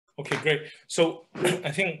Okay, great. So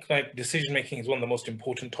I think like decision making is one of the most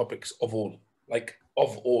important topics of all, right?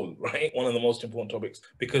 One of the most important topics,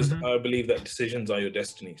 because I believe that decisions are your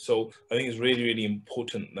destiny. So I think it's really, really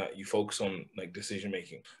important that you focus on like decision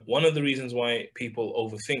making. One of the reasons why people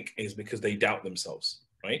overthink is because they doubt themselves,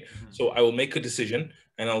 right? So I will make a decision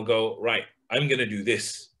and I'll go, right, I'm going to do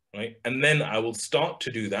this, right? And then I will start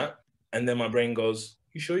to do that. And then my brain goes,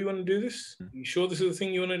 you sure you want to do this? You sure this is the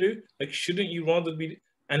thing you want to do? Like, shouldn't you rather be...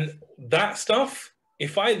 And that stuff,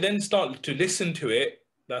 if I then start to listen to it,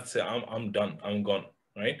 that's it. I'm done. I'm gone.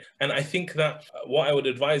 Right. And I think that what I would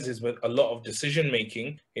advise is with a lot of decision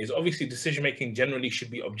making is obviously decision making generally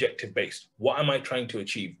should be objective based. What am I trying to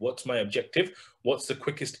achieve? What's my objective? What's the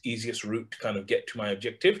quickest, easiest route to kind of get to my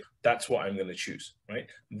objective? That's what I'm going to choose. Right.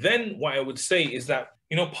 Then what I would say is that,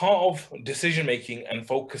 you know, part of decision making and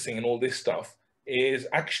focusing and all this stuff is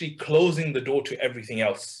actually closing the door to everything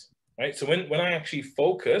else. Right. So when I actually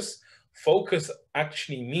focus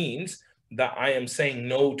actually means that I am saying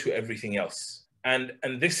no to everything else. And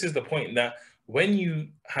this is the point, that when you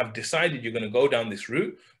have decided you're going to go down this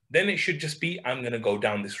route, then it should just be, I'm going to go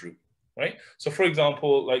down this route. Right. So, for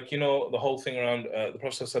example, like, you know, the whole thing around the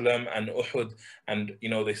Prophet ﷺ and Uhud, and, you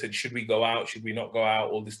know, they said, should we go out? Should we not go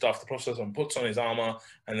out? All this stuff. The Prophet ﷺ puts on his armor,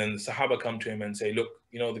 and then the Sahaba come to him and say, look,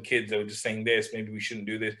 you know, the kids, they were just saying this, maybe we shouldn't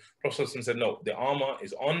do this. The Prophet ﷺ said, no, the armor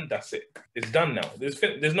is on. That's it. It's done now.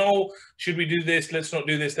 There's no, should we do this? Let's not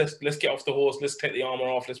do this. Let's get off the horse. Let's take the armor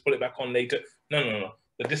off. Let's put it back on later. No.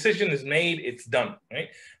 The decision is made. It's done. Right.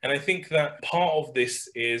 And I think that part of this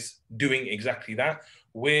is doing exactly that,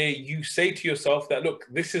 where you say to yourself that, look,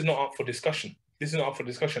 this is not up for discussion. This is not up for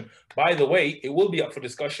discussion. By the way, it will be up for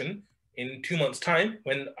discussion in 2 months' time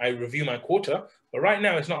when I review my quarter. But right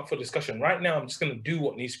now, it's not up for discussion. Right now, I'm just going to do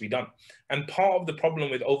what needs to be done. And part of the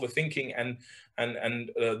problem with overthinking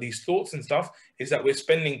and these thoughts and stuff is that we're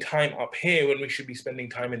spending time up here when we should be spending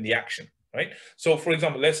time in the action. Right. So, for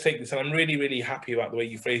example, let's take this. And I'm really, really happy about the way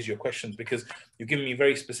you phrase your questions, because you're giving me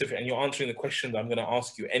very specific and you're answering the questions I'm going to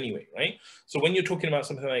ask you anyway. Right. So when you're talking about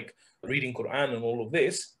something like reading Quran and all of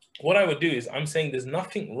this, what I would do is I'm saying there's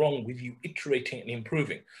nothing wrong with you iterating and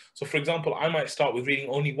improving. So, for example, I might start with reading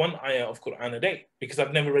only one ayah of Quran a day because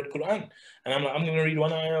I've never read Quran. And I'm like, I'm going to read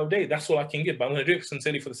one ayah a day. That's all I can give. But I'm going to do it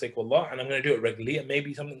sincerely for the sake of Allah. And I'm going to do it regularly. And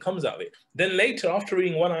maybe something comes out of it. Then later, after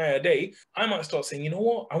reading one ayah a day, I might start saying, you know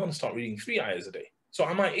what? I want to start reading 3 ayahs a day. So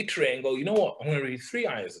I might iterate and go, you know what? I'm going to read 3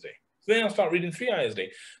 ayahs a day. So then I'll start reading 3 ayahs a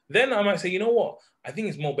day. Then I might say, you know what? I think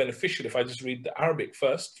it's more beneficial if I just read the Arabic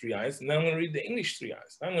first 3 ayahs, and then I'm going to read the English 3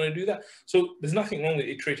 ayahs. I'm going to do that. So there's nothing wrong with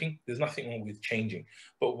iterating. There's nothing wrong with changing.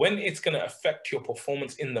 But when it's going to affect your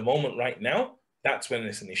performance in the moment right now, that's when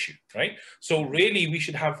it's an issue, right? So really, we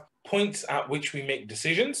should have points at which we make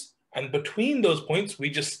decisions. And between those points,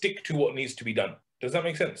 we just stick to what needs to be done. Does that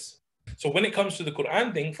make sense? So when it comes to the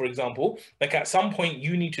Quran thing, for example, like at some point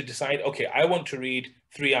you need to decide, okay, I want to read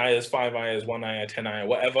 3 ayahs, 5 ayahs, 1 ayah, 10 ayah,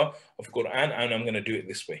 whatever of Quran, and I'm going to do it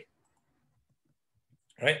this way.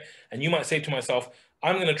 Right? And you might say to myself,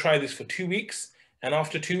 I'm going to try this for 2 weeks. And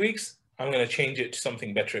after 2 weeks, I'm going to change it to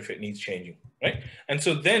something better if it needs changing. Right? And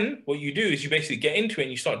so then what you do is you basically get into it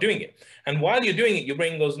and you start doing it. And while you're doing it, your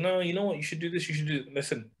brain goes, no, you know what? You should do this. You should do it.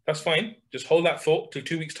 Listen, that's fine. Just hold that thought till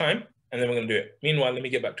 2 weeks time. And then we're going to do it. Meanwhile, let me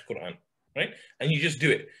get back to Quran, right? And you just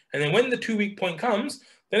do it. And then when the 2 week point comes,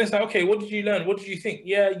 then it's like, okay, what did you learn? What did you think?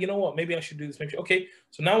 Yeah, you know what? Maybe I should do this. Maybe. Okay,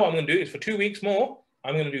 so now what I'm going to do is for 2 weeks more,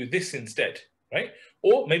 I'm going to do this instead, right?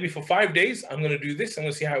 Or maybe for 5 days, I'm going to do this. I'm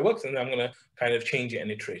going to see how it works. And then I'm going to kind of change it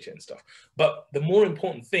and iterate it and stuff. But the more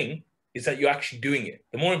important thing is that you're actually doing it.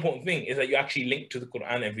 The more important thing is that you actually link to the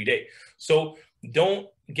Quran every day. So don't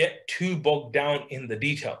get too bogged down in the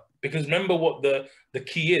detail. Because remember what the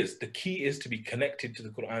key is. The key is to be connected to the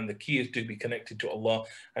Quran. The key is to be connected to Allah.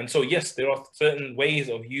 And so, yes, there are certain ways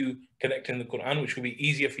of you connecting the Quran, which will be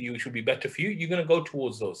easier for you, which will be better for you. You're going to go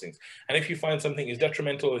towards those things. And if you find something is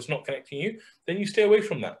detrimental or it's not connecting you, then you stay away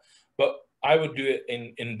from that. But I would do it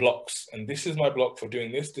in blocks. And this is my block for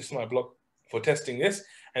doing this. This is my block for testing this.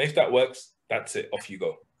 And if that works, that's it. Off you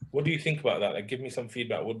go. What do you think about that? Like, give me some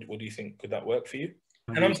feedback. What do you think? Could that work for you?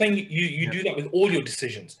 And I'm saying you do that with all your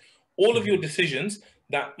decisions. All of your decisions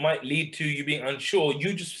that might lead to you being unsure,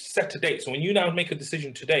 you just set a date. So when you now make a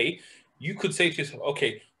decision today, you could say to yourself,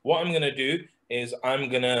 okay, what I'm going to do is I'm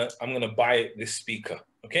gonna buy this speaker,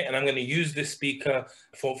 okay? And I'm going to use this speaker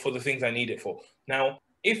for the things I need it for. Now,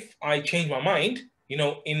 if I change my mind, you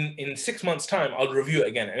know, in 6 months' time, I'll review it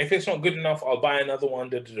again. And if it's not good enough, I'll buy another one,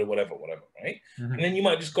 whatever, right? And then you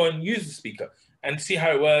might just go and use the speaker and see how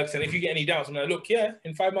it works. And if you get any doubts, I'm like, look, yeah,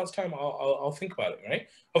 in 5 months' time, I'll think about it, right?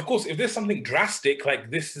 Of course, if there's something drastic, like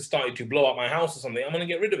this has started to blow up my house or something, I'm going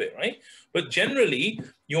to get rid of it, right? But generally,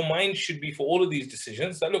 your mind should be for all of these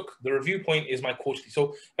decisions that, look, the review point is my quarterly.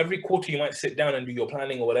 So every quarter you might sit down and do your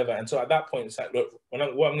planning or whatever. And so at that point, it's like, look, what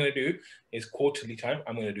I'm going to do is quarterly time,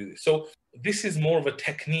 I'm going to do this. So this is more of a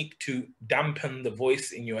technique to dampen the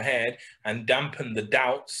voice in your head and dampen the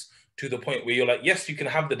doubts to the point where you're like, yes, you can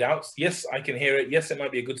have the doubts. Yes, I can hear it. Yes, it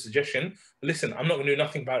might be a good suggestion. But listen, I'm not going to do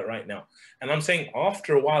nothing about it right now. And I'm saying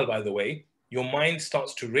after a while, by the way, your mind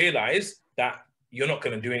starts to realize that you're not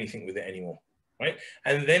going to do anything with it anymore, right?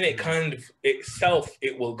 And then it kind of itself,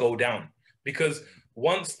 it will go down, because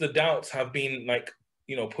once the doubts have been like,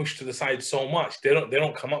 you know, pushed to the side so much, they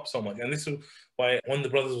don't come up so much. And this is why one of the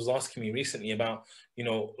brothers was asking me recently about, you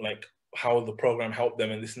know, like how the program helped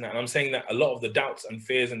them and this and that. And I'm saying that a lot of the doubts and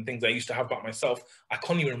fears and things I used to have about myself, I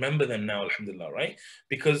can't even remember them now, alhamdulillah, right?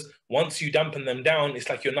 Because once you dampen them down, it's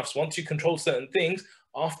like your nafs. Once you control certain things,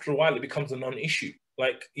 after a while, it becomes a non-issue.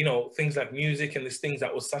 Like, you know, things like music and these things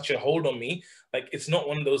that was such a hold on me. Like, it's not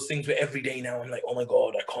one of those things where every day now I'm like, oh my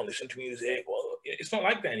God, I can't listen to music. Well, it's not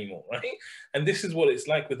like that anymore, right? And this is what it's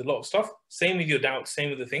like with a lot of stuff. Same with your doubts, same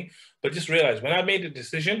with the thing. But just realize when I made a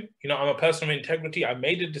decision, you know, I'm a person of integrity. I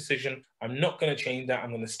made a decision. I'm not going to change that. I'm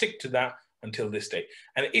going to stick to that until this day.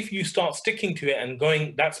 And if you start sticking to it and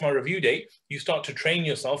going, that's my review date, you start to train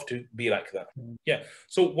yourself to be like that. Yeah.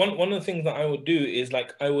 So one of the things that I would do is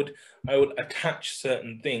like, I would attach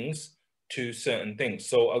certain things to certain things.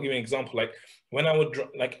 So I'll give you an example. Like when I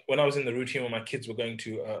was in the routine when my kids were going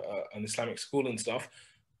to an Islamic school and stuff,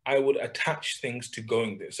 I would attach things to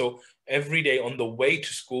going there. So every day on the way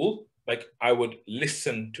to school, like I would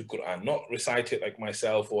listen to Quran, not recite it like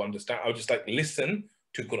myself or understand. I would just like listen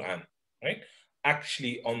to Quran, right?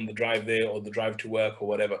 Actually on the drive there or the drive to work or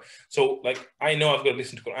whatever. So like, I know I've got to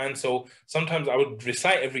listen to Quran. So sometimes I would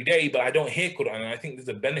recite every day, but I don't hear Quran. And I think there's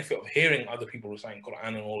a benefit of hearing other people reciting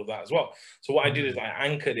Quran and all of that as well. So what I did is I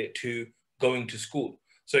anchored it to going to school.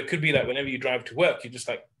 So it could be like whenever you drive to work, you're just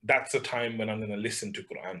like, that's the time when I'm going to listen to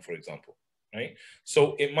Quran, for example. Right?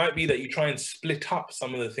 So it might be that you try and split up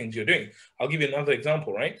some of the things you're doing. I'll give you another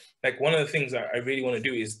example, right? Like one of the things that I really want to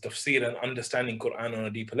do is tafsir and understanding Quran on a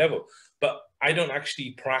deeper level. But I don't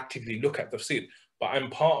actually proactively look at tafsir. But I'm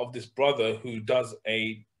part of this brother who does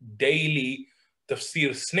a daily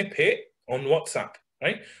tafsir snippet on WhatsApp,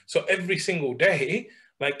 right? So every single day,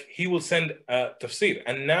 like he will send tafsir.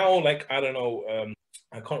 And now, like, I don't know,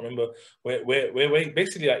 I can't remember where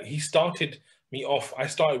basically like he started me off. I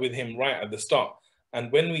started with him right at the start. And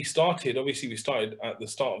when we started, obviously we started at the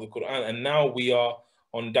start of the Quran, and now we are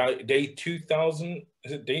on day 2000,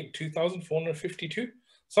 is it day 2452?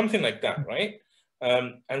 Something like that, right?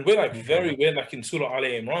 And we're like in Surah Al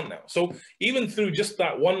Imran now. So even through just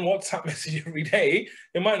that one WhatsApp message every day,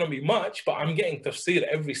 it might not be much, but I'm getting tafsir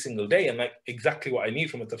every single day and like exactly what I need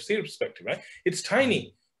from a tafsir perspective, right? It's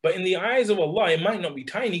tiny. But in the eyes of Allah, it might not be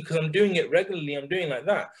tiny because I'm doing it regularly. I'm doing like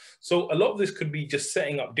that. So a lot of this could be just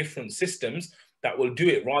setting up different systems that will do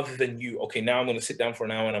it rather than you, okay, now I'm going to sit down for an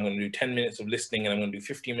hour and I'm going to do 10 minutes of listening and I'm going to do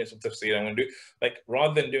 15 minutes of tafsir. I'm going to do, like,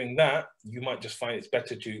 rather than doing that, you might just find it's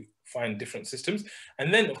better to find different systems.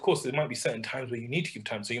 And then, of course, there might be certain times where you need to give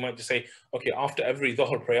time. So you might just say, okay, after every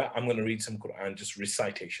Dhuhr prayer, I'm going to read some Quran, just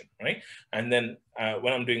recitation, right? And then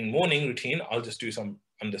when I'm doing morning routine, I'll just do some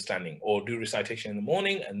understanding or do recitation in the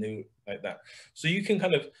morning and do like that. So you can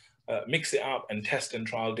kind of mix it up and test and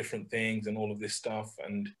trial different things and all of this stuff.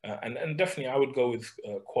 And definitely I would go with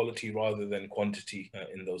quality rather than quantity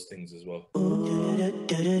in those things as well.